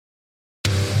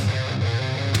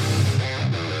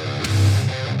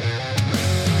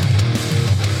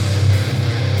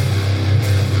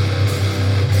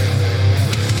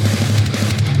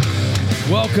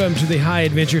Welcome to the High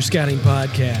Adventure Scouting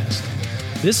Podcast.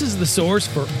 This is the source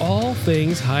for all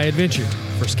things high adventure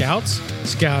for scouts,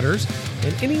 scouters,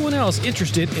 and anyone else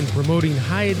interested in promoting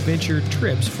high adventure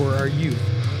trips for our youth.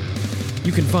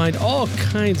 You can find all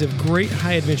kinds of great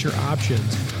high adventure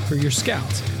options for your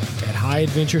scouts at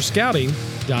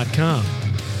highadventurescouting.com.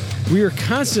 We are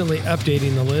constantly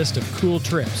updating the list of cool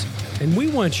trips, and we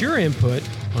want your input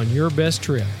on your best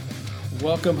trip.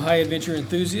 Welcome, high adventure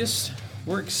enthusiasts.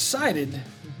 We're excited,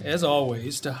 as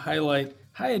always, to highlight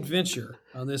high adventure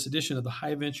on this edition of the High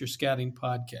Adventure Scouting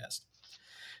Podcast.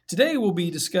 Today, we'll be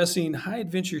discussing high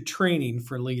adventure training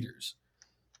for leaders.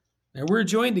 Now, we're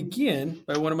joined again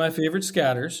by one of my favorite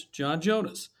scouters, John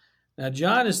Jonas. Now,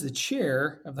 John is the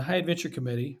chair of the High Adventure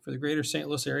Committee for the Greater St.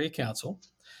 Louis Area Council.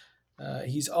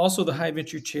 He's also the High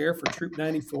Adventure Chair for Troop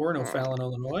 94 in O'Fallon,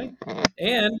 Illinois.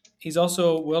 And he's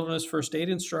also a wilderness first aid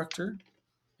instructor,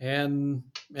 and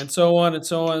so on and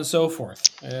so on and so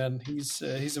forth. And he's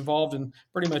involved in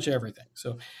pretty much everything.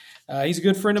 So he's a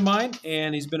good friend of mine,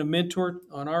 and he's been a mentor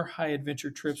on our high adventure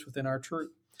trips within our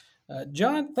troop.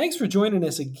 John, thanks for joining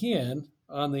us again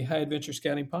on the High Adventure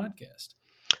Scouting Podcast.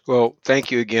 Well,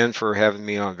 thank you again for having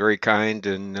me on. Very kind,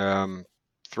 and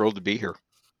thrilled to be here.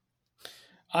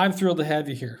 I'm thrilled to have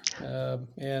you here,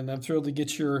 and I'm thrilled to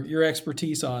get your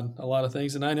expertise on a lot of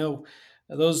things. And I know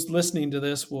those listening to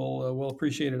this will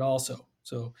appreciate it also.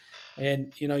 So,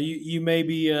 and you may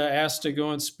be asked to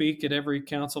go and speak at every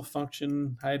council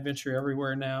function, high adventure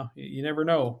everywhere now. You never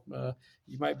know.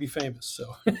 You might be famous.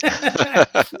 So,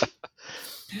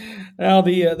 now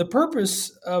the purpose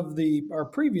of our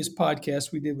previous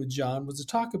podcast we did with John was to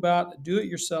talk about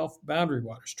do-it-yourself Boundary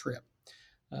Waters trip.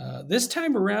 This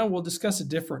time around, we'll discuss a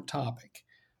different topic: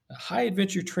 high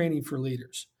adventure training for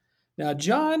leaders. Now,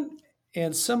 John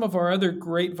and some of our other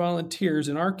great volunteers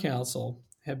in our council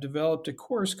have developed a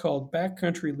course called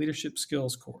Backcountry Leadership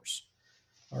Skills Course,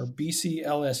 or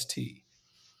BCLST.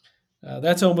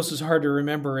 That's almost as hard to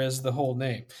remember as the whole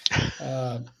name.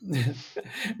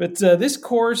 But this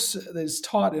course that is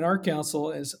taught in our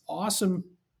council is awesome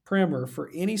primer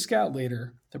for any scout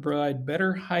leader to provide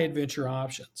better high adventure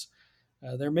options.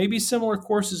 There may be similar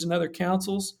courses in other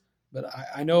councils, but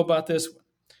I know about this one.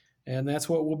 And that's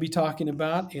what we'll be talking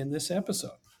about in this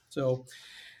episode. So,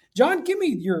 John, give me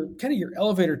your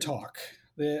elevator talk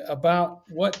about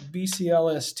what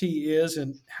BCLST is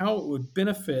and how it would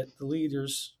benefit the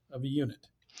leaders of a unit.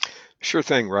 Sure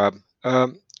thing, Rob.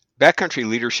 Backcountry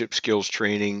leadership skills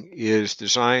training is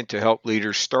designed to help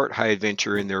leaders start high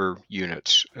adventure in their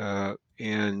units.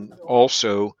 And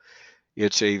also,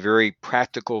 it's a very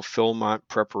practical Philmont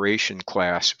preparation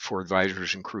class for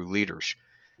advisors and crew leaders.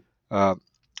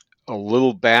 A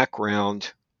little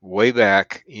background: way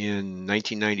back in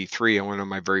 1993, I went on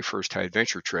my very first high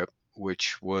adventure trip,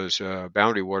 which was a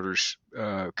Boundary Waters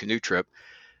canoe trip.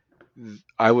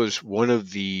 I was one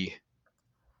of a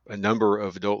number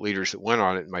of adult leaders that went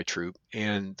on it in my troop,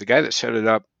 and the guy that set it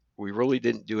up, we really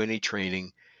didn't do any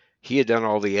training. He had done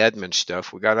all the admin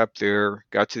stuff. We got up there,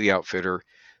 got to the outfitter.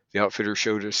 The outfitter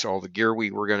showed us all the gear we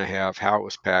were going to have, how it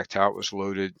was packed, how it was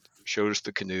loaded, showed us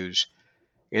the canoes.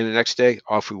 And the next day,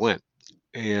 off we went.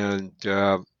 And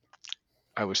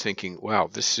I was thinking, wow,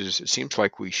 it seems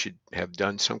like we should have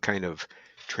done some kind of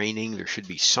training. There should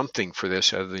be something for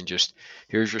this other than just,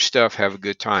 here's your stuff, have a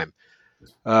good time.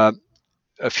 A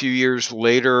few years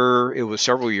later, it was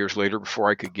several years later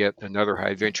before I could get another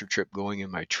high adventure trip going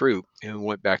in my troop, and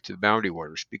went back to the Boundary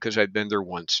Waters because I'd been there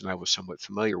once and I was somewhat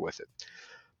familiar with it.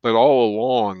 But all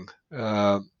along,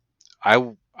 I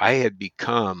had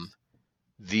become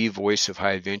the voice of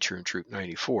high adventure in Troop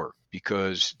 94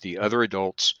 because the other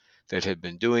adults that had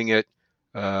been doing it,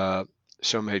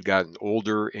 some had gotten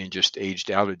older and just aged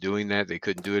out of doing that. They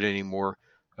couldn't do it anymore.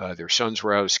 Their sons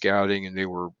were out of scouting and they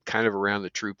were kind of around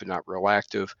the troop and not real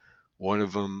active. One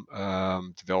of them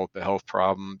developed a health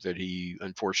problem that he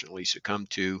unfortunately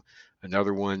succumbed to.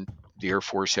 Another one, the Air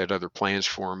Force had other plans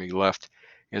for him. He left.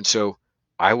 And so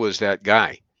I was that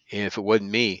guy. And if it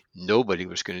wasn't me, nobody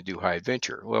was going to do high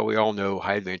adventure. Well, we all know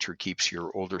high adventure keeps your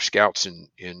older scouts in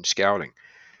scouting.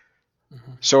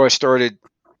 Mm-hmm. So I started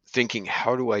thinking,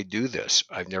 how do I do this?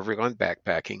 I've never gone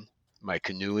backpacking. My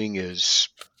canoeing is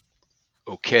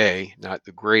okay, not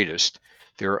the greatest.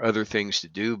 There are other things to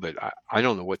do, but I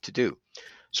don't know what to do.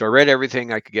 So I read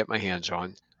everything I could get my hands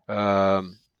on,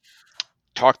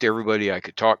 talked to everybody I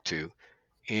could talk to,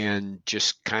 and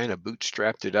just kind of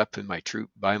bootstrapped it up in my troop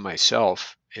by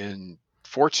myself. And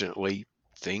fortunately,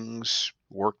 things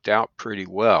worked out pretty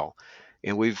well.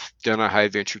 And we've done a high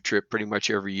adventure trip pretty much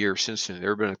every year since then.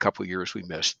 There have been a couple of years we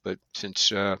missed, but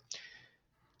since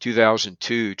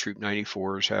 2002, Troop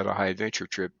 94s had a high adventure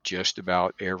trip just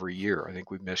about every year. I think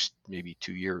we missed maybe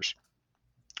 2 years,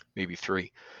 maybe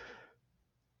 3.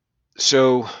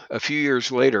 So a few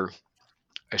years later,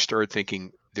 I started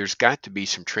thinking there's got to be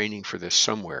some training for this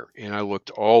somewhere. And I looked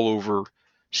all over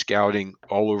scouting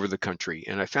all over the country,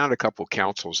 and I found a couple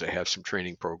councils that have some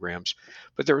training programs,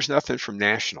 but there was nothing from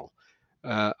national.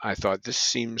 I thought this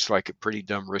seems like a pretty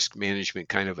dumb risk management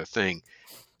kind of a thing.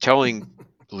 Telling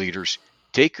leaders,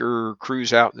 take your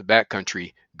crews out in the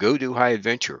backcountry, go do high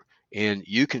adventure, and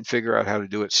you can figure out how to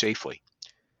do it safely.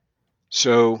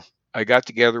 So I got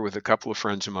together with a couple of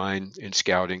friends of mine in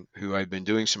scouting who I'd been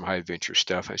doing some high adventure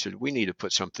stuff. I said, we need to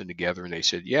put something together. And they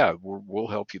said, yeah, we'll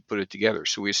help you put it together.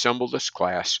 So we assembled this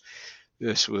class.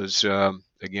 This was,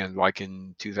 again, like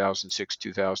in 2006,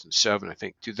 2007. I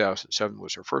think 2007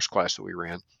 was our first class that we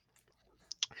ran.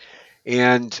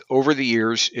 And over the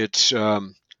years, it's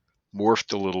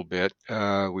morphed a little bit.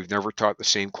 We've never taught the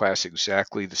same class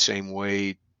exactly the same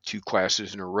way 2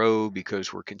 classes in a row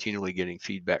because we're continually getting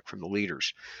feedback from the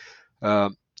leaders.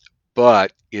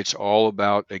 But it's all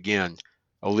about, again,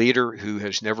 a leader who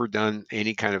has never done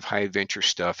any kind of high adventure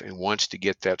stuff and wants to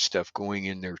get that stuff going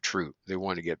in their troop. They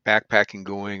want to get backpacking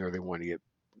going, or they want to get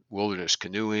wilderness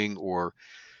canoeing, or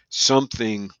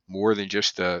something more than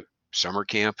just the summer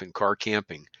camp and car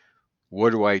camping.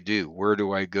 What do I do? Where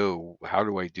do I go? How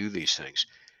do I do these things?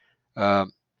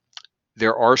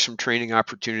 There are some training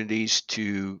opportunities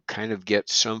to kind of get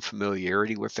some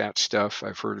familiarity with that stuff.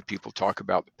 I've heard of people talk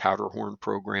about the Powderhorn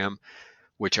program,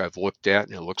 which I've looked at,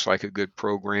 and it looks like a good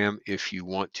program if you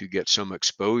want to get some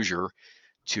exposure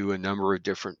to a number of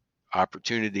different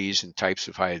opportunities and types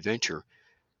of high adventure.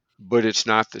 But it's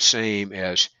not the same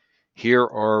as here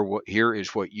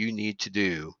is what you need to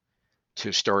do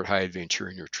to start high adventure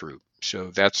in your troop.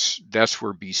 So that's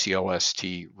where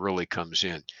BCLST really comes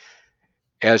in.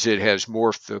 As it has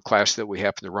morphed, the class that we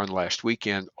happened to run last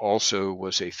weekend also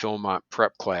was a Philmont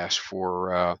prep class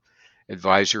for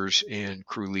advisors and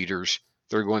crew leaders.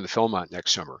 They're going to Philmont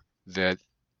next summer, that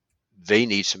they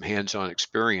need some hands-on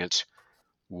experience.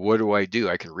 What do?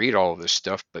 I can read all of this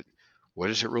stuff, but what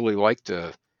is it really like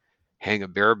to hang a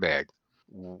bear bag?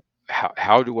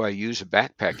 How do I use a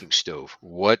backpacking stove?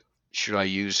 What should I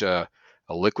use, a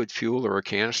liquid fuel or a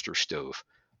canister stove?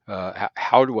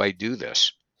 How do I do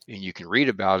this? And you can read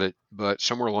about it, but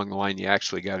somewhere along the line, you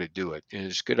actually got to do it. And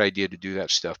it's a good idea to do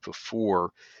that stuff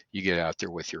before you get out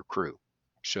there with your crew.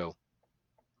 So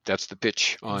that's the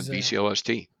pitch on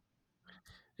BCLST.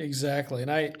 Exactly.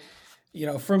 And I,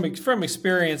 from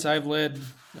experience, I've led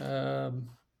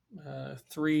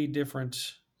 3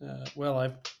 different.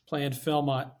 I've planned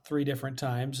Philmont 3 different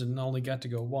times and only got to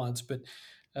go once, but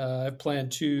I've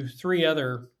planned 3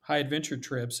 other high adventure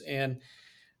trips, and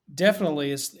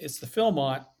definitely it's the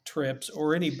Philmont trips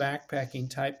or any backpacking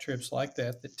type trips like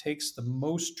that takes the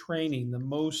most training, the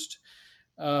most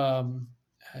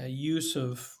use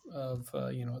of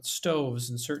stoves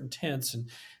and certain tents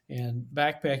and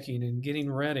backpacking and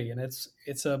getting ready, and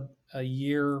it's a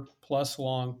year plus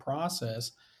long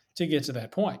process to get to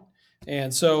that point.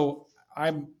 And so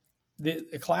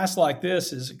a class like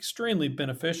this is extremely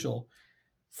beneficial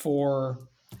for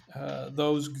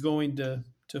those going to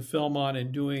Philmont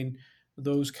and doing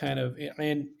those kind of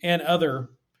and other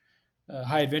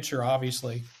high adventure,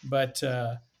 obviously. But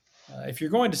if you're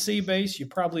going to sea base, you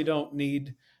probably don't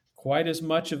need quite as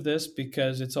much of this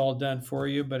because it's all done for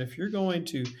you. But if you're going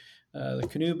to the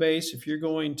canoe base, if you're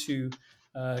going to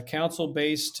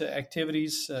council-based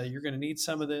activities, you're going to need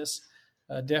some of this.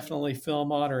 Definitely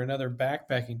Philmont or another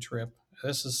backpacking trip.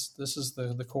 This is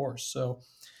the course. So,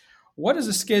 what does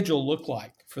the schedule look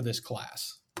like for this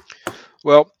class?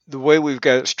 Well, the way we've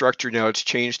got it structured now, it's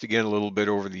changed again a little bit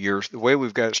over the years. The way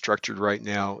we've got it structured right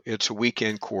now, it's a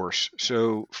weekend course.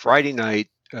 So Friday night,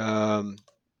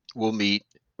 we'll meet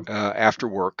after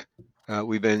work.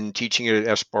 We've been teaching it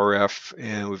at SBRF,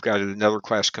 and we've got another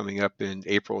class coming up in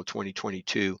April of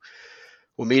 2022.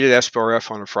 We'll meet at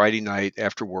SBRF on a Friday night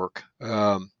after work.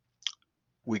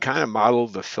 We kind of model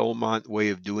the Philmont way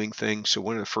of doing things. So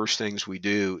one of the first things we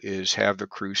do is have the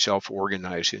crew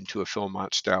self-organize into a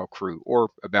Philmont style crew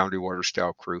or a Boundary Water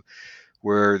style crew,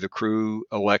 where the crew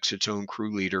elects its own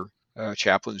crew leader,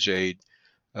 chaplain's aide,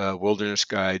 wilderness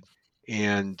guide,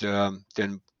 and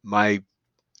then my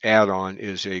add-on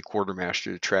is a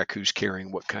quartermaster to track who's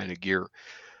carrying what kind of gear.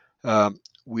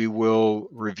 We will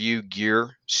review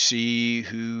gear, see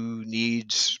who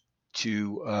needs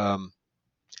to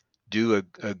do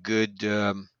a good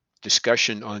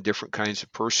discussion on different kinds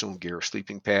of personal gear,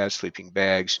 sleeping pads, sleeping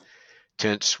bags,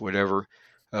 tents, whatever.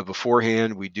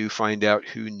 Beforehand, we do find out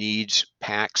who needs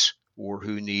packs or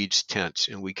who needs tents,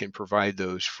 and we can provide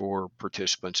those for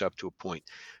participants up to a point.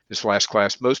 This last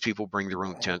class, most people bring their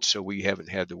own tents, so we haven't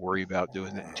had to worry about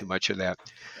doing too much of that.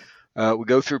 We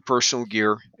go through personal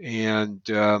gear, and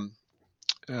uh,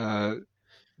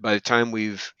 by the time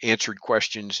we've answered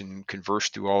questions and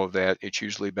conversed through all of that, it's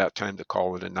usually about time to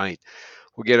call it a night.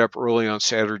 We'll get up early on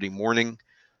Saturday morning.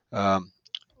 Um,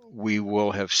 we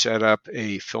will have set up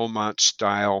a Philmont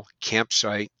style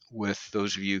campsite. With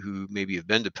those of you who maybe have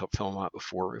been to Philmont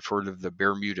before, have heard of the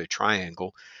Bermuda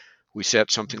Triangle. We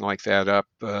set something like that up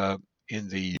in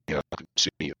the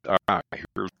city.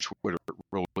 Here's what it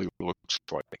really looks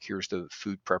like. Here's the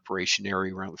food preparation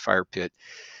area around the fire pit.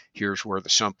 Here's where the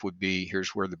sump would be.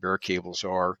 Here's where the bear cables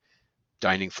are.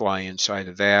 Dining fly inside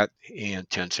of that and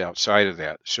tents outside of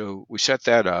that. So we set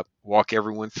that up, walk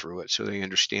everyone through it so they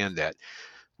understand that.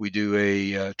 We do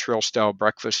a trail style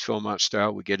breakfast, Philmont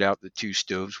style. We get out the two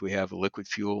stoves. We have a liquid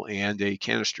fuel and a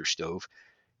canister stove.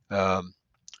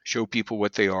 Show people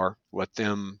what they are, let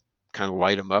them kind of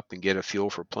light them up and get a feel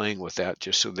for playing with that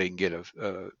just so they can get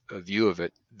a view of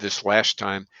it. This last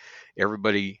time,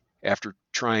 everybody, after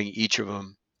trying each of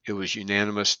them, it was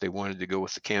unanimous. They wanted to go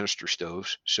with the canister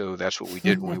stoves. So that's what we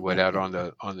did when we went out on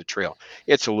the trail.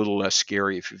 It's a little less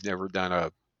scary if you've never done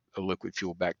a liquid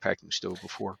fuel backpacking stove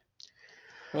before.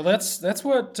 Well, that's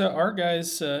what our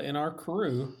guys in our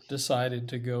crew decided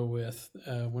to go with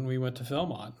when we went to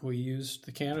Philmont. We used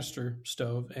the canister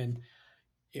stove, and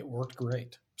it worked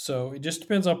great. So it just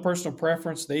depends on personal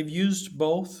preference. They've used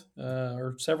both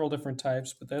or several different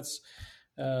types, but that's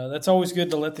always good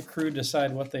to let the crew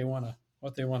decide what they want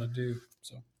to do.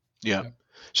 So yeah.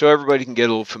 So everybody can get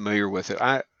a little familiar with it.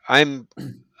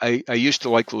 I used to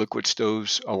like the liquid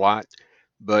stoves a lot.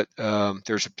 But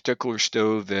there's a particular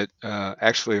stove that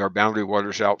actually our Boundary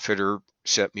Waters outfitter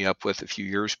set me up with a few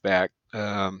years back.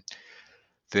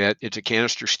 That it's a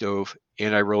canister stove,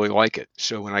 and I really like it.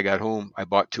 So when I got home, I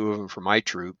bought two of them for my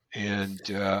troop, and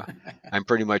I'm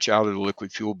pretty much out of the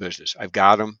liquid fuel business. I've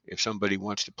got them. If somebody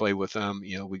wants to play with them,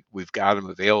 we've got them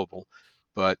available.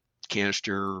 But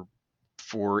canister,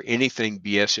 for anything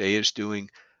BSA is doing,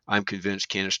 I'm convinced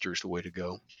canister is the way to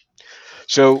go.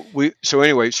 So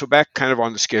back kind of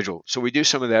on the schedule. So we do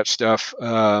some of that stuff,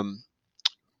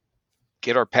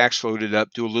 get our packs loaded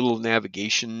up, do a little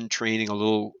navigation training, a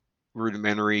little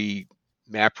rudimentary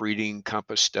map reading,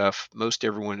 compass stuff. Most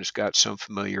everyone has got some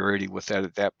familiarity with that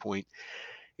at that point.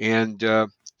 And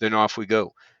then off we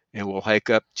go. And we'll hike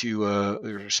up to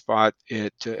there's a spot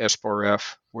at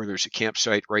SBRF where there's a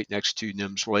campsite right next to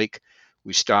Nims Lake.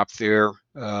 We stop there.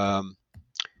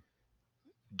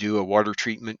 Do a water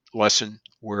treatment lesson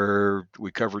where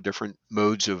we cover different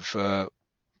modes of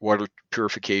water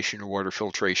purification or water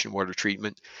filtration, water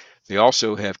treatment. They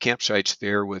also have campsites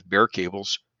there with bear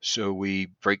cables. So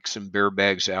we break some bear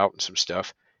bags out and some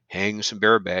stuff, hang some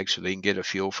bear bags so they can get a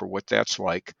feel for what that's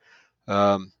like.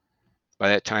 By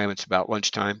that time, it's about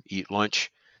lunchtime, eat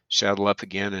lunch, saddle up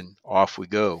again, and off we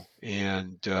go.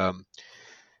 And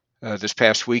this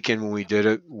past weekend when we did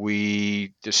it,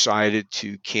 we decided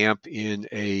to camp in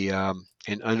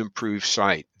an unimproved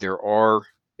site. There are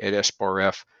at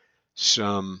SBRF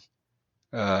some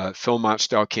Philmont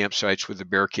style campsites with the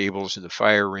bear cables and the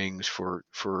fire rings for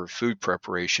food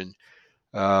preparation.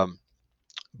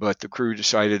 But the crew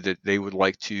decided that they would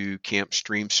like to camp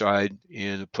streamside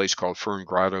in a place called Fern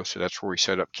Grotto. So that's where we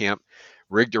set up camp,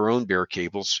 rigged our own bear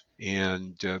cables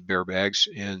and bear bags,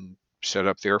 and set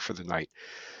up there for the night.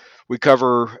 We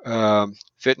cover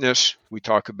fitness. We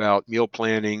talk about meal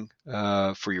planning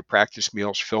for your practice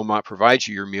meals. Philmont provides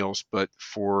you your meals, but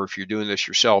if you're doing this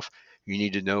yourself, you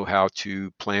need to know how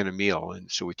to plan a meal. And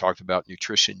so we talked about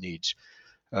nutrition needs.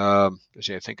 I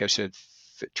think I said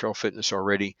trail fitness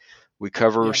already. We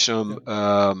cover some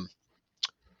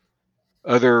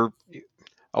other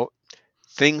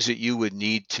things that you would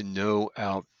need to know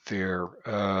out there.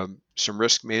 Some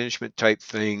risk management type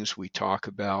things. We talk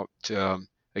about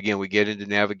again, we get into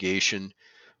navigation,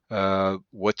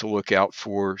 what to look out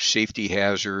for, safety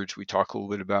hazards. We talk a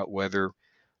little bit about weather.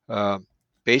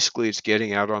 Basically, it's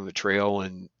getting out on the trail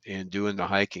and doing the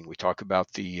hiking. We talk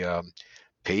about the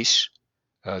pace.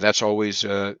 That's always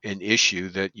an issue,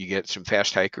 that you get some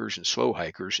fast hikers and slow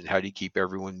hikers, and how do you keep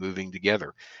everyone moving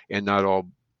together and not all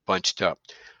bunched up.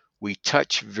 We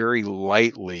touch very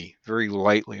lightly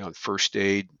on first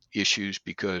aid issues,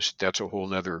 because that's a whole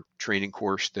nother training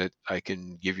course that I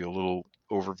can give you a little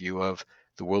overview of,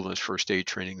 the wilderness first aid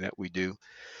training that we do.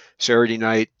 Saturday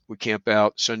night, we camp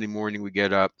out. Sunday morning, we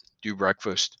get up, do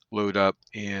breakfast, load up,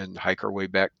 and hike our way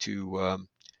back to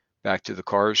the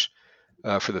cars.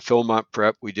 For the Philmont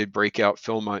prep, we did break out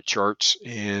Philmont charts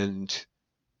and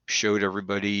showed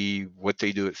everybody what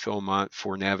they do at Philmont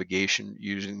for navigation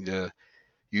using the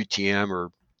UTM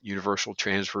or Universal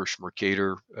Transverse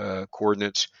Mercator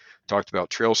coordinates. Talked about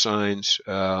trail signs,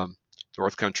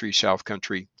 North Country, South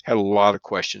Country. Had a lot of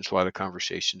questions, a lot of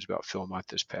conversations about Philmont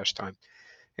this past time.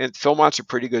 And Philmont's a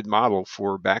pretty good model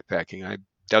for backpacking.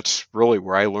 That's really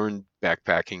where I learned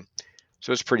backpacking.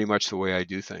 So it's pretty much the way I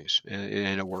do things,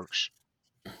 and it works.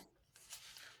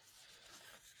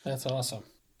 That's awesome.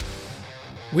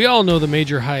 We all know the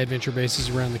major high adventure bases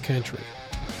around the country,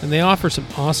 and they offer some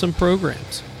awesome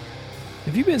programs.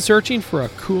 Have you been searching for a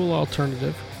cool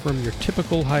alternative from your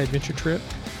typical high adventure trip?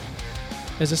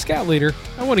 As a scout leader,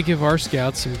 I want to give our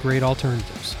scouts some great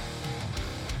alternatives.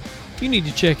 You need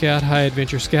to check out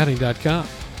highadventurescouting.com.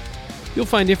 You'll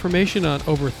find information on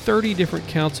over 30 different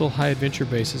council high adventure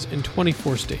bases in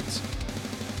 24 states.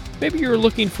 Maybe you're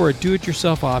looking for a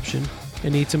do-it-yourself option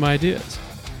and need some ideas.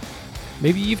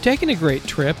 Maybe you've taken a great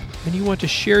trip and you want to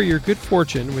share your good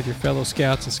fortune with your fellow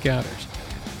scouts and scouters.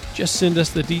 Just send us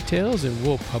the details and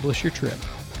we'll publish your trip.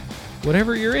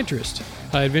 Whatever your interest,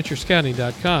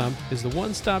 highadventurescouting.com is the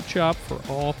one-stop shop for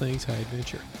all things high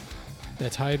adventure.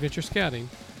 That's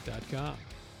highadventurescouting.com.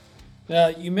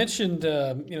 You mentioned,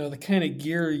 the kind of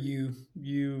gear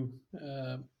you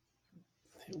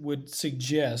would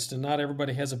suggest, and not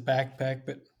everybody has a backpack,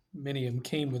 but many of them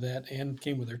came with that and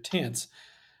came with their tents.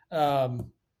 I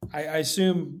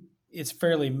assume it's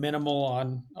fairly minimal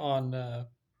on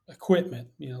equipment,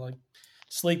 like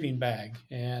sleeping bag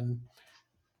and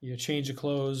change of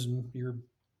clothes and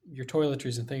your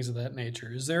toiletries and things of that nature.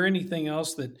 Is there anything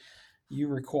else that you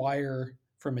require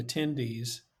from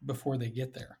attendees before they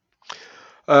get there?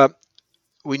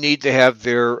 We need to have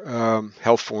their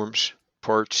health forms,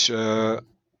 parts A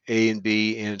and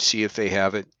B, and see if they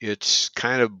have it. It's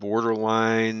kind of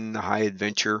borderline high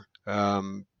adventure.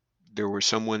 There was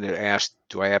someone that asked,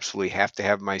 do I absolutely have to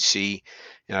have my C?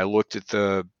 And I looked at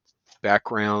the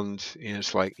background and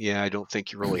it's like, yeah, I don't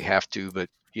think you really have to, but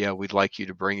yeah, we'd like you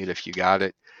to bring it if you got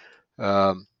it.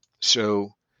 So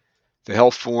the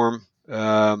health form,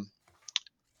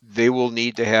 they will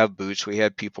need to have boots. We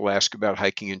had people ask about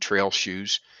hiking and trail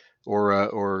shoes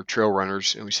or trail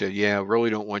runners, and we said, yeah, really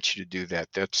don't want you to do that.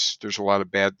 There's a lot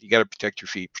of bad. You got to protect your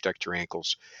feet, protect your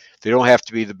ankles. They don't have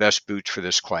to be the best boots for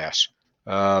this class.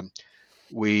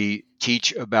 We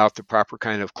teach about the proper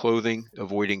kind of clothing,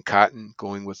 avoiding cotton,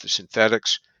 going with the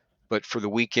synthetics. But for the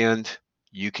weekend,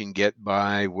 you can get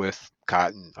by with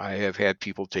cotton. I have had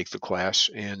people take the class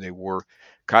and they wore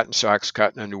cotton socks,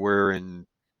 cotton underwear, and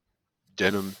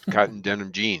cotton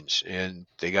denim jeans, and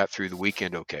they got through the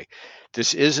weekend okay.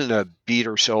 This isn't a beat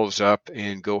ourselves up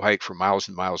and go hike for miles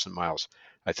and miles and miles.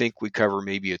 I think we cover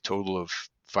maybe a total of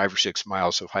 5 or 6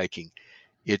 miles of hiking.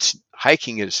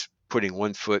 Hiking is putting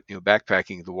one foot,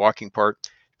 backpacking, the walking part,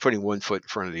 putting one foot in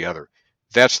front of the other.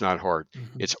 That's not hard.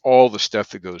 Mm-hmm. It's all the stuff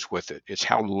that goes with it. It's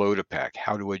how to load a pack,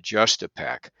 how to adjust a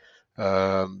pack.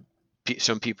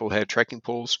 Some people had trekking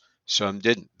poles, some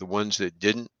didn't. The ones that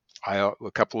didn't, a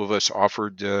couple of us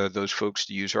offered those folks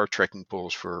to use our trekking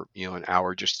poles for an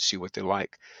hour just to see what they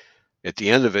like. At the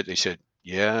end of it, they said,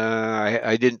 yeah,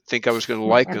 I didn't think I was going to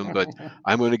like them, but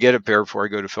I'm going to get a pair before I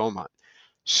go to Philmont.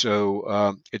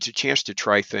 So it's a chance to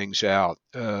try things out.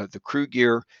 The crew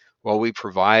gear, while we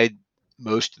provide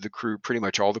most of the crew, pretty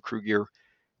much all the crew gear,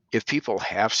 if people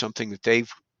have something that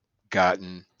they've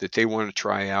gotten that they want to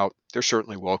try out, they're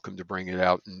certainly welcome to bring it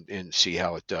out and see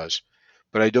how it does.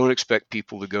 But I don't expect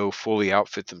people to go fully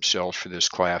outfit themselves for this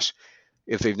class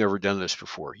if they've never done this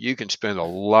before. You can spend a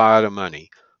lot of money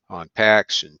on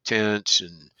packs and tents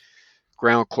and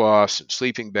ground cloths and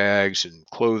sleeping bags and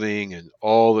clothing and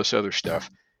all this other stuff.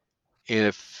 And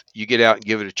if you get out and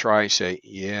give it a try and say,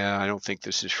 yeah, I don't think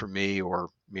this is for me, or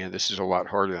man, this is a lot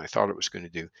harder than I thought it was going to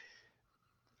do.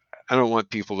 I don't want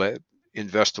people to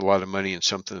invest a lot of money in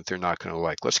something that they're not going to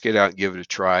like. Let's get out and give it a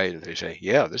try. And if they say,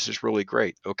 yeah, this is really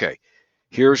great. Okay,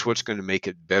 here's what's going to make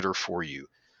it better for you.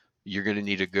 You're going to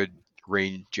need a good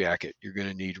rain jacket. You're going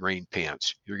to need rain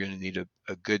pants. You're going to need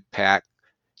a good pack.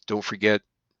 Don't forget,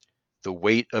 the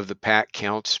weight of the pack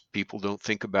counts. People don't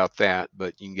think about that,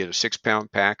 but you can get a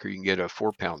 6-pound pack or you can get a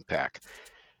 4-pound pack.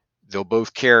 They'll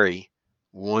both carry.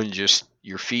 One, just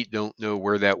your feet don't know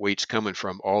where that weight's coming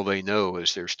from. All they know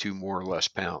is there's 2 more or less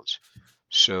pounds.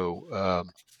 So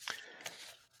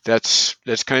that's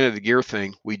kind of the gear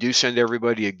thing. We do send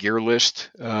everybody a gear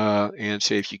list and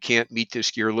say, if you can't meet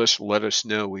this gear list, let us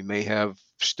know. We may have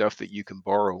stuff that you can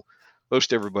borrow.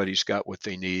 Most everybody's got what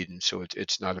they need, and so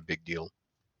it's not a big deal.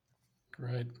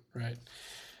 Right.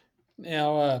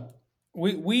 Now,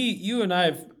 you and I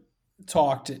have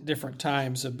talked at different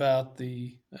times about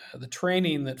the the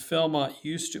training that Philmont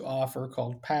used to offer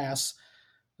called PASS.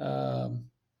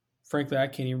 Frankly, I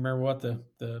can't even remember what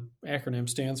the acronym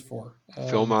stands for.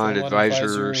 Philmont Philmont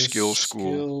Advisor Advisors Skills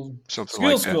School, something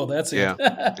like Skill that. School. That's it.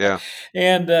 Yeah, yeah.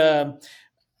 And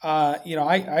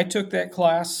I took that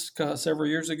class several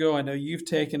years ago. I know you've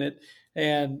taken it,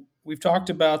 and we've talked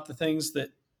about the things that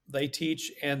they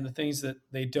teach and the things that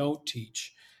they don't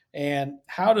teach. And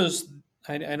how does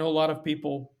I know a lot of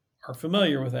people are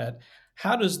familiar with that.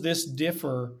 How does this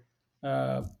differ,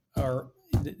 or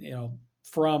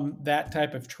from that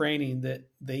type of training that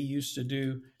they used to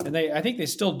do? And I think they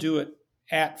still do it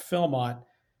at Philmont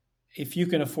if you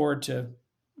can afford to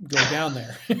go down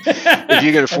there. If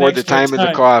you can An afford the extra time and the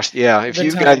time, cost, yeah. If the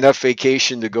you've got time. enough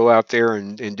vacation to go out there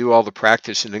and do all the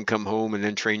practice and then come home and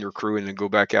then train your crew and then go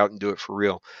back out and do it for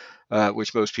real,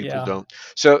 which most people Yeah. don't.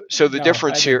 So the No, I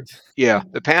difference here, didn't. yeah,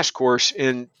 the past course,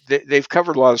 and they've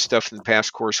covered a lot of stuff in the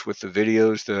past course with the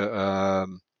videos,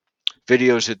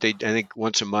 videos that they, I think,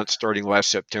 once a month starting last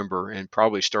September and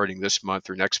probably starting this month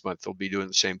or next month, they'll be doing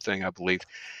the same thing, I believe.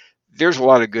 There's a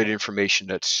lot of good Yep. information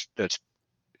that's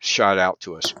shot out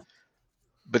to us.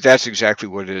 But that's exactly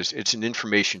what it is. It's an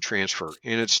information transfer,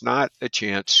 and it's not a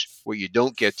chance. What you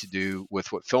don't get to do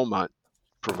with what Philmont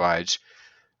provides,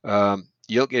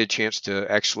 you don't get a chance to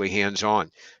actually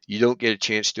hands-on. You don't get a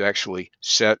chance to actually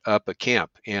set up a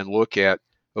camp and look at,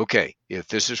 okay, if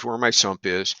this is where my sump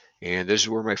is, and this is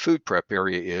where my food prep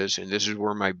area is, and this is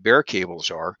where my bear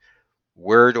cables are,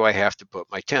 where do I have to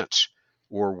put my tents,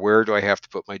 or where do I have to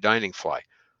put my dining fly?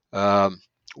 Um,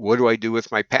 what do I do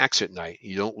with my packs at night?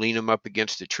 You don't lean them up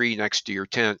against a tree next to your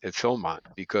tent at Philmont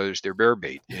because they're bear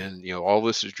bait, and all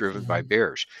this is driven by Mhm.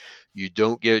 bears. You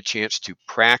don't get a chance to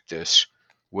practice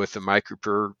with the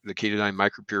K9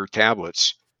 MicroPure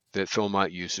tablets that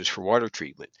Philmont uses for water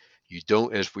treatment. You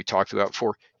don't, as we talked about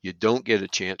before, you don't get a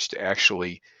chance to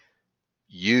actually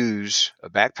use a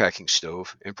backpacking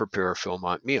stove and prepare a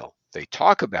Philmont meal. They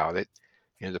talk about it.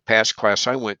 In the past class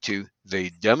I went to, they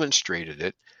demonstrated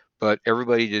it, but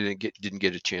everybody didn't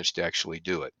get a chance to actually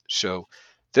do it. So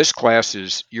this class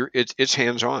is it's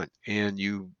hands on, and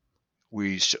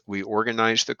we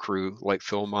organize the crew like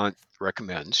Philmont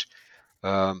recommends,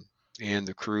 um, and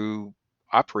the crew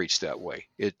operates that way.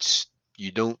 It's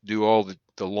you don't do all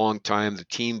the long time, the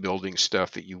team building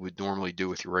stuff that you would normally do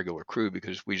with your regular crew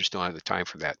because we just don't have the time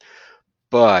for that.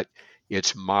 But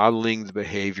it's modeling the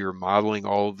behavior, modeling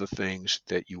all of the things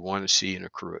that you want to see in a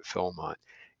crew at Philmont,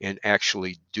 and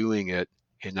actually doing it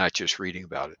and not just reading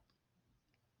about it.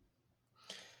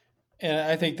 And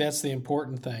I think that's the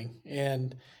important thing.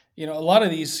 And a lot of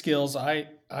these skills I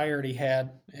already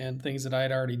had, and things that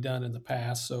I'd already done in the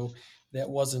past, so that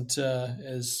wasn't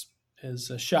as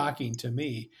shocking to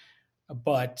me.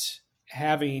 But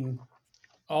having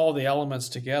all the elements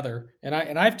together, and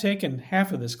I've taken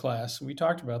half of this class. We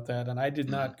talked about that, and I did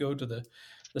Mhm. not go to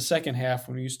the second half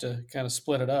when we used to kind of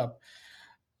split it up,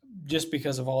 just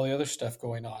because of all the other stuff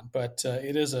going on. But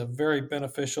it is a very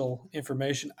beneficial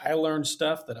information. I learned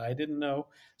stuff that I didn't know,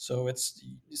 so it's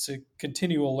a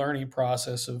continual learning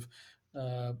process of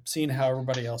seeing how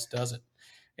everybody else does it.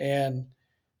 And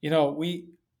we,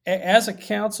 as a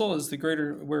council, as the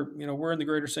greater we're in the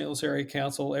Greater St. Louis Area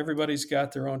Council. Everybody's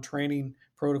got their own training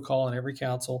protocol in every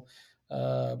council.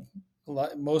 Uh,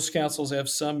 Most councils have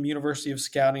some University of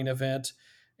Scouting event,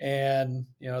 and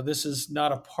this is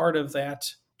not a part of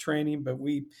that training, but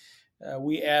we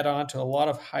add on to a lot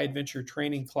of high adventure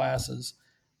training classes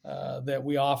that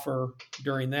we offer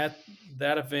during that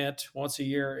event once a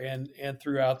year and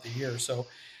throughout the year. So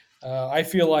I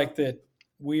feel like that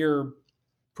we're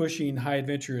pushing high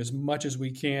adventure as much as we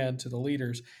can to the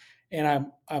leaders,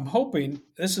 and I'm hoping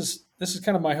this is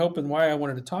kind of my hope and why I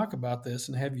wanted to talk about this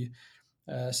and have you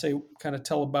kind of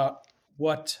tell about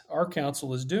what our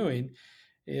council is doing.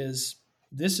 Is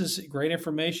this is great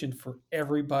information for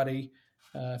everybody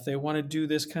if they want to do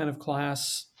this kind of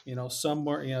class,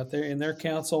 somewhere, if they're in their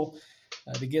council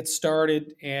to get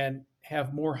started and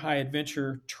have more high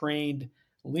adventure trained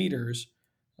leaders.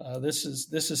 This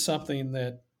is something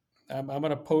that I'm going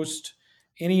to post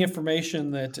any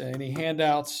information that any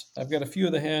handouts. I've got a few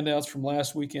of the handouts from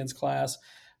last weekend's class,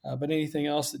 but anything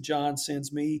else that John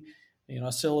sends me,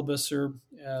 a syllabus or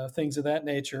things of that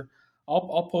nature,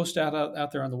 I'll post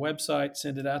out there on the website,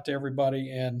 send it out to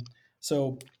everybody. And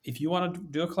so if you want to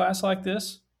do a class like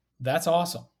this, that's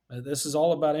awesome. This is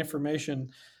all about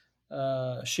information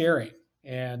sharing,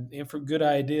 and good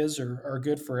ideas are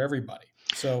good for everybody.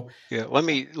 So, Yeah,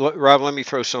 Rob, let me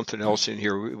throw something else in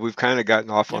here. We've kind of gotten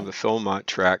off on yep, the Philmont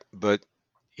track, but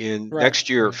in right, next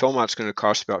year, right, Philmont's going to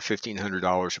cost about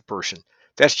 $1,500 a person.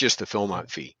 That's just the yep, Philmont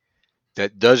fee.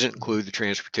 That doesn't include the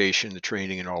transportation, the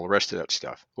training, and all the rest of that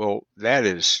stuff. Well, that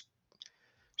is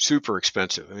super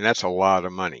expensive. I mean, that's a lot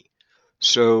of money.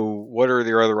 So what are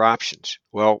their other options?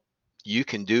 Well, you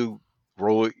can do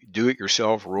it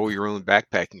yourself, roll your own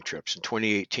backpacking trips. In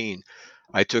 2018,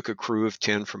 I took a crew of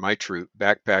 10 from my troop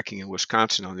backpacking in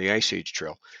Wisconsin on the Ice Age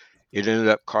Trail. It ended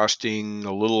up costing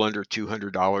a little under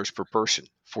 $200 per person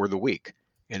for the week.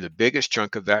 And the biggest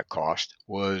chunk of that cost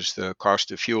was the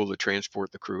cost of fuel to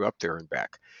transport the crew up there and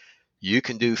back. You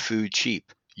can do food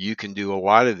cheap. You can do a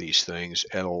lot of these things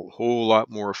at a whole lot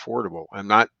more affordable. I'm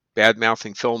not bad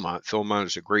mouthing Philmont. Philmont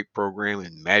is a great program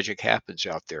and magic happens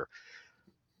out there,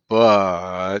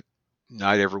 but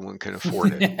not everyone can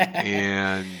afford it.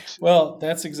 And Well,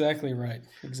 that's exactly right.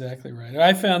 Exactly right.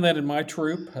 I found that in my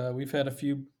troop. We've had a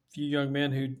few young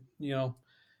men who,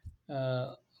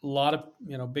 a lot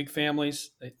of big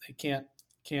families. They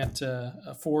can't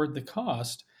afford the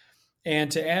cost.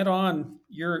 And to add on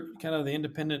your kind of the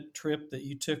independent trip that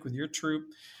you took with your troop,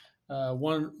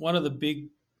 one of the big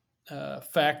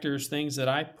factors, things that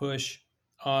I push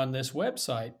on this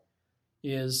website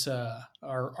is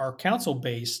our council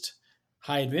based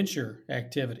high adventure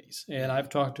activities. And I've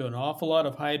talked to an awful lot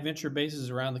of high adventure bases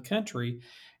around the country,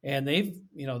 and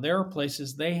there are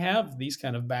places they have these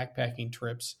kind of backpacking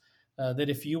trips that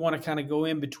if you want to kind of go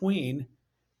in between,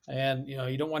 and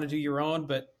you don't want to do your own,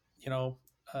 but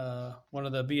one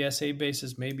of the BSA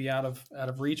bases may be out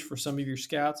of reach for some of your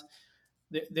scouts.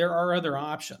 There are other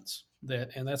options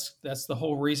and that's the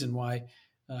whole reason why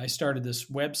I started this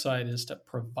website, is to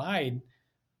provide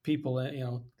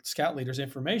people, scout leaders,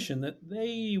 information that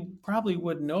they probably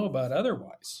wouldn't know about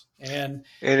otherwise, and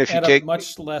if you at a take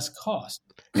much less cost.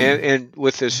 and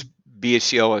with this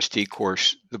BCLST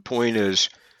course, the point is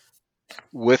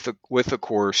with the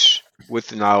course, with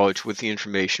the knowledge, with the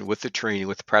information, with the training,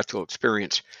 with the practical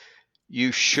experience,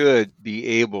 you should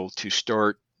be able to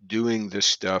start doing this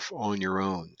stuff on your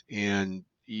own. And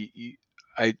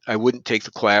I wouldn't take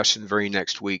the class in the very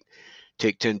next week,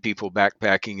 take 10 people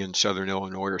backpacking in southern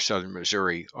Illinois or southern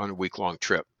Missouri on a week-long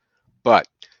trip. But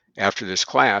after this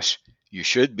class, you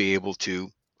should be able to,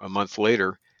 a month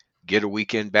later, get a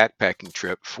weekend backpacking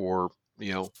trip for,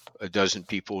 a dozen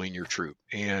people in your troop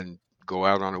and go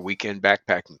out on a weekend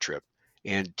backpacking trip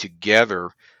and together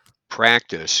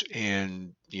practice.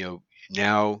 And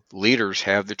now leaders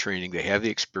have the training, they have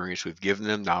the experience, we've given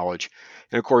them knowledge.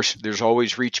 And of course, there's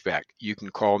always reach back. You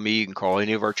can call me, you can call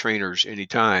any of our trainers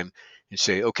anytime and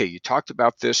say, okay, you talked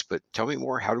about this, but tell me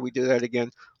more. How do we do that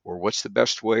again? Or what's the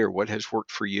best way, or what has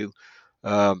worked for you?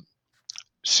 um,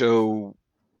 so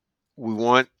we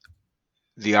want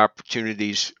the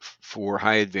opportunities for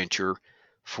high adventure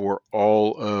for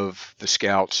all of the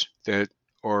scouts that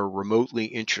are remotely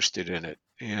interested in it.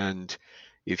 And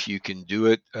if you can do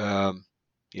it,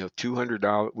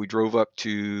 $200. We drove up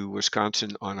to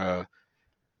Wisconsin on a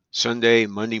Sunday.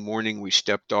 Monday morning, we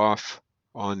stepped off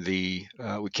we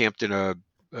camped in a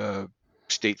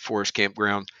state forest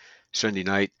campground Sunday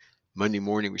night. Monday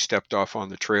morning, we stepped off on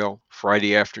the trail.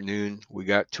 Friday afternoon, we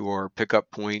got to our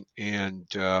pickup point and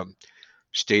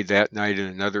stayed that night in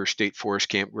another state forest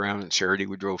campground. And Saturday,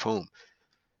 we drove home.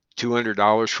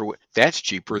 $200 for that's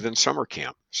cheaper than summer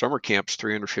camp. Summer camp's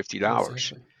 $350.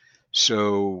 Exactly.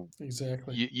 So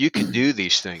Exactly. you can do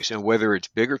these things, and whether it's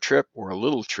bigger trip or a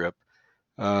little trip,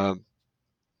 the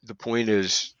point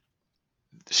is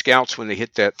the scouts, when they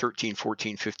hit that 13,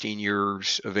 14, 15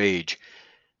 years of age,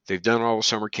 they've done all the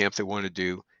summer camp they want to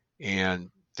do, and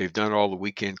they've done all the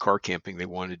weekend car camping they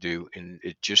want to do, and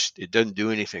it doesn't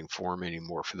do anything for them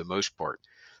anymore for the most part.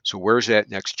 So where's that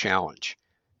next challenge?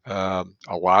 A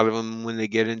lot of them, when they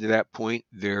get into that point,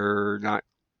 they're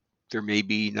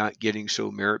maybe not getting so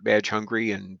merit badge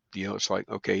hungry, and it's like,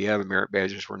 okay, yeah, the merit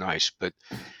badges were nice, but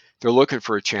they're looking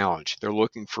for a challenge. They're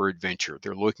looking for adventure.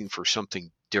 They're looking for something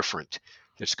different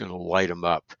that's going to light them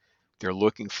up. They're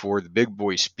looking for the big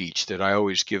boy speech that I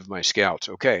always give my scouts.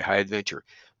 Okay, high adventure.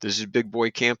 This is big boy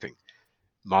camping.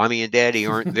 Mommy and daddy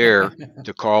aren't there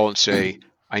to call and say,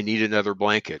 I need another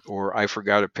blanket, or I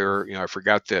forgot a pair, I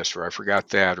forgot this, or I forgot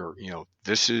that, or,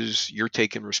 you're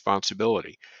taking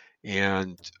responsibility.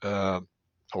 And a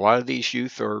lot of these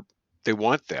youth they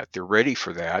want that. They're ready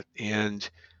for that. And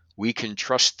we can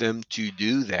trust them to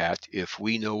do that if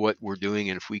we know what we're doing,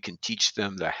 and if we can teach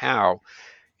them the how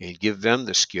and give them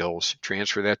the skills,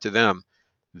 transfer that to them,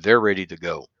 they're ready to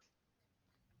go.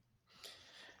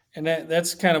 And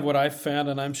that's kind of what I've found,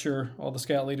 and I'm sure all the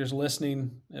scout leaders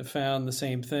listening have found the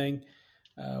same thing.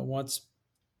 Once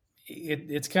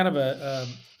it's kind of a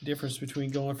difference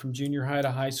between going from junior high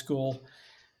to high school.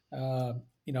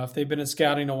 If they've been in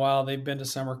scouting a while, they've been to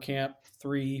summer camp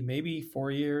 3, maybe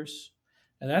 4 years.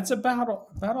 And that's about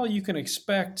all you can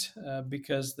expect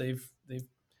because they've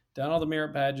done all the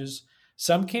merit badges.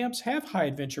 Some camps have high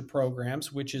adventure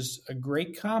programs, which is a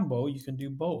great combo. You can do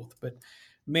both, but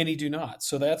many do not.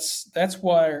 So that's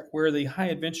where the high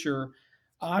adventure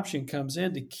option comes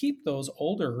in, to keep those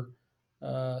older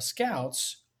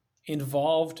scouts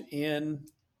involved in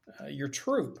your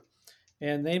troop.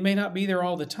 And they may not be there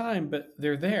all the time, but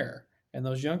they're there. And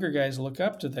those younger guys look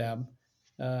up to them.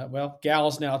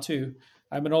 Gals now too.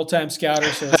 I'm an old-time scouter,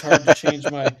 so it's hard to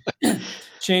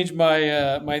change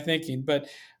my thinking. But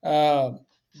the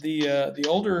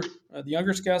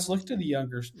younger scouts look to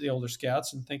the older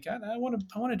scouts and think, I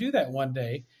want to do that one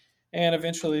day, and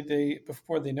eventually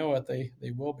before they know it,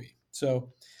 they will be. So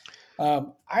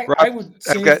Rob, I would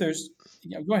say if there's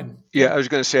go ahead. Yeah, I was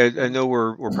going to say, I know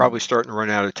we're probably starting to run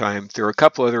out of time. There are a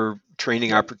couple other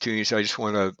training opportunities I just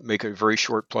want to make a very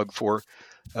short plug for.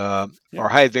 Our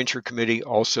High Adventure Committee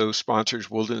also sponsors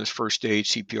Wilderness First Aid,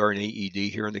 CPR, and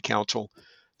AED here in the council.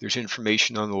 There's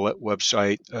information on the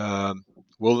website.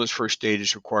 Wilderness First Aid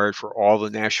is required for all the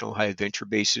national high adventure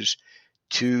bases,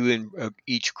 2 in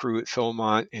each crew at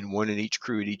Philmont and 1 in each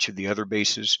crew at each of the other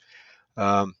bases.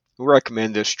 We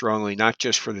recommend this strongly, not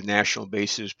just for the national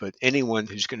bases, but anyone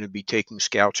who's going to be taking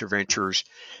scouts or ventures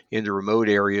into remote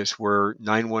areas where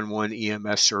 911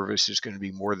 EMS service is going to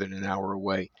be more than an hour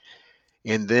away.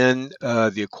 And then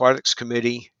the Aquatics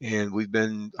Committee, and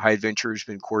High Adventure has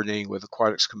been coordinating with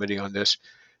Aquatics Committee on this.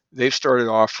 They've started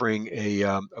offering a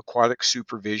aquatic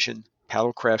supervision,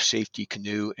 paddlecraft safety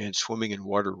canoe, and swimming and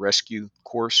water rescue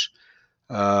course.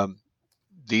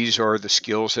 These are the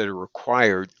skills that are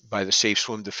required by the Safe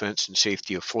Swim Defense and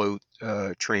Safety Afloat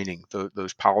training.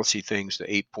 Those policy things,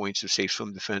 the 8 points of Safe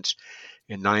Swim Defense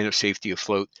and 9 of Safety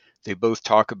Afloat, they both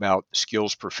talk about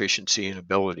skills, proficiency, and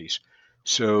abilities.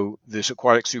 So this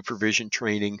aquatic supervision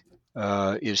training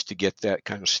is to get that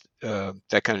kind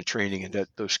of training and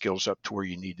those skills up to where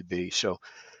you need to be. So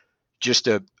just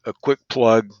a quick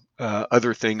plug.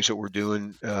 Other things that we're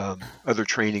doing, other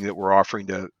training that we're offering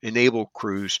to enable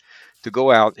crews to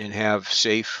go out and have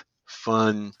safe,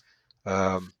 fun,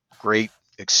 great,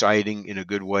 exciting, in a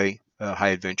good way, high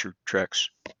adventure treks.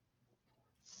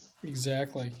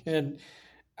 Exactly. And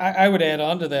I would add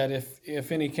on to that,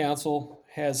 if any council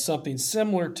has something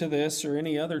similar to this or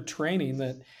any other training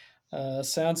that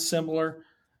sounds similar,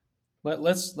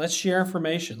 let's share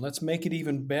information. Let's make it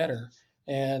even better.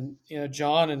 And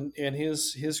John and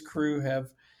his crew have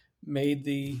made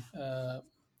the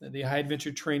high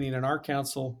adventure training in our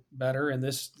council better. And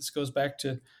this goes back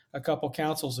to a couple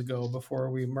councils ago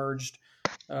before we merged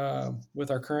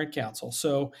with our current council.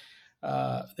 So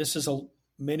this is a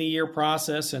many-year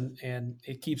process, and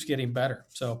it keeps getting better.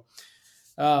 So,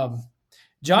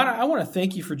 John, I want to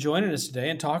thank you for joining us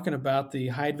today and talking about the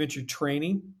high adventure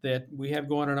training that we have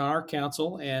going on our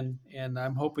council, and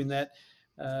I'm hoping that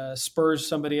spurs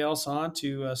somebody else on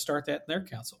to start that in their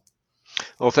council.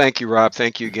 Well, thank you, Rob.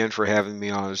 Thank you again for having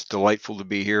me on. It's delightful to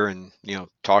be here and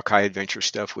talk high adventure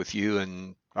stuff with you.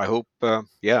 And I hope, I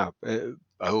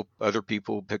hope other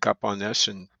people pick up on this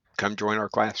and come join our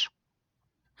class.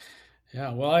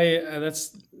 Yeah, well,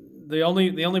 that's the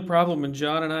only problem when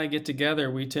John and I get together.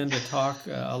 We tend to talk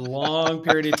a long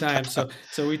period of time, so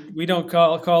we don't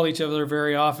call each other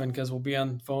very often because we'll be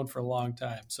on the phone for a long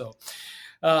time. So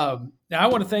now I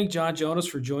want to thank John Jonas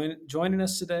for joining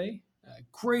us today.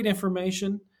 Great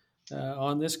information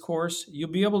on this course.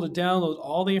 You'll be able to download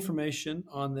all the information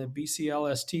on the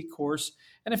BCLST course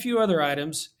and a few other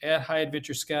items at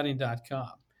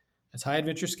highadventurescouting.com. That's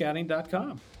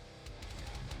highadventurescouting.com.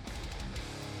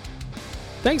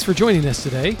 Thanks for joining us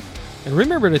today, and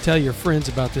remember to tell your friends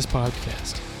about this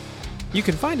podcast. You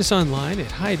can find us online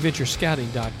at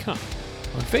highadventurescouting.com,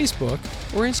 on Facebook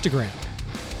or Instagram.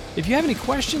 If you have any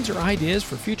questions or ideas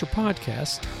for future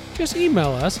podcasts, just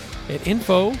email us at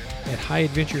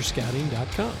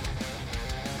info@highadventurescouting.com.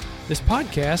 This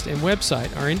podcast and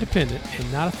website are independent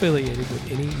and not affiliated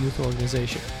with any youth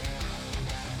organization.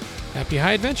 Happy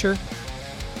high adventure!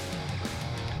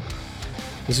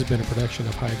 This has been a production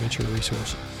of High Adventure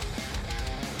Resources.